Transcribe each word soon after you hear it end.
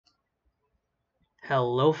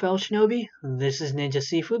Hello, fellow shinobi. This is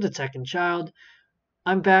Ninjasifu, the second child.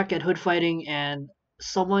 I'm back at Hood Fighting, and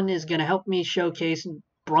someone is gonna help me showcase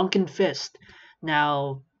Brunken Fist.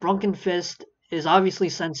 Now, Brunken Fist is obviously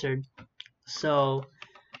censored, so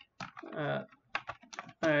uh,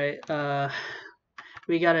 all right.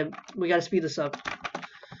 We gotta speed this up.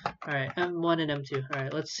 All right, M1 and M2. All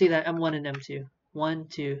right, let's see that M1 and M2. 1,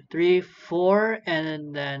 2, 3, 4,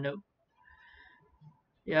 and then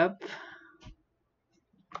yep.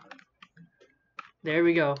 There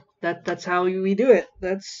we go. That's how we do it.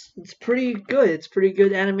 It's pretty good. It's pretty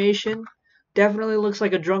good animation. Definitely looks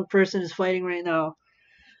like a drunk person is fighting right now.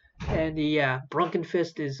 And yeah, Brunken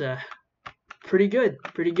Fist is pretty good.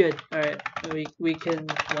 Pretty good. All right, we can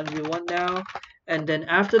 1v1 now. And then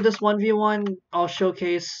after this 1v1, I'll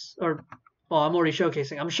showcase or well, I'm already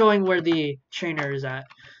showcasing. I'm showing where the trainer is at.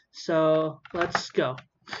 So, let's go.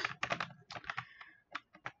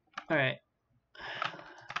 All right.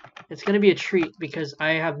 It's gonna be a treat because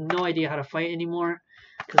I have no idea how to fight anymore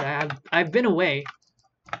because I've been away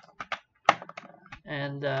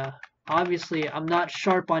and obviously I'm not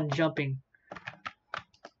sharp on jumping.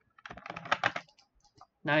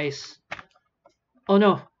 Nice. Oh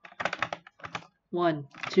no. 1,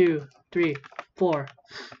 2, 3, 4.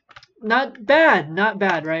 Not bad. Not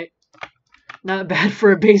bad, right? Not bad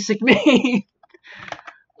for a basic me.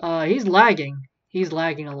 He's lagging. He's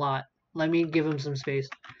lagging a lot. Let me give him some space.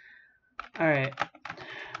 All right.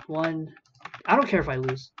 1. I don't care if I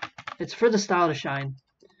lose. It's for the style to shine.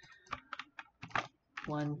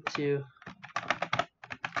 1, 2.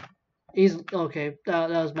 He's okay. That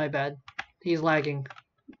was my bad. He's lagging.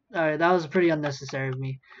 Alright, that was pretty unnecessary of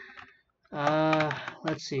me.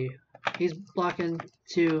 Let's see. He's blocking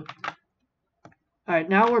 2. Alright,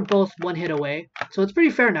 now we're both 1 hit away. So it's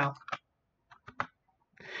pretty fair now. As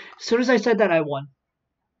soon as I said that, I won.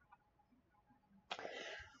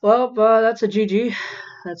 Well, that's a GG.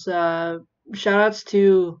 That's shoutouts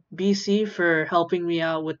to BC for helping me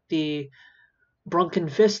out with the Brunken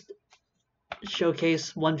Fist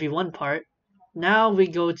showcase 1v1 part. Now we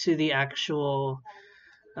go to the actual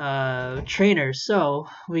trainer. So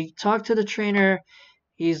we talked to the trainer.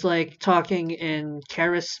 He's like talking in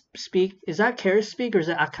Karis speak. Is that Karis speak or is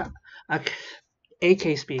that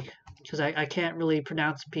AK speak? Because I can't really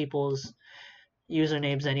pronounce people's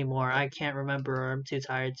usernames anymore. I can't remember or I'm too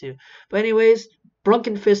tired to. But anyways,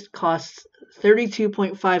 Brunken Fist costs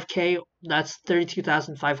 32.5k. That's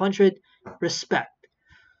 32,500. Respect.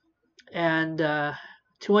 And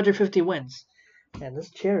 250 wins. Man,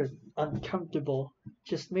 this chair is uncomfortable.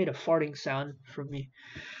 Just made a farting sound from me.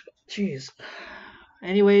 Jeez.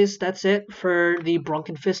 Anyways, that's it for the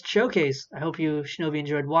Brunken Fist showcase. I hope you Shinobi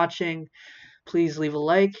enjoyed watching. Please leave a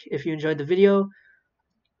like if you enjoyed the video.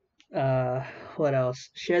 What else?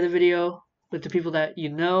 Share the video with the people that you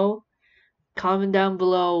know. Comment down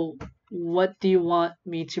below what do you want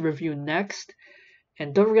me to review next.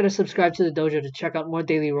 And don't forget to subscribe to the dojo to check out more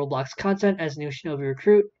daily Roblox content as new Shinobi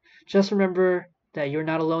recruit. Just remember that you're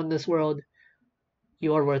not alone in this world.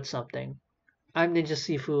 You are worth something. I'm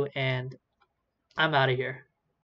Ninjasifu, and I'm out of here.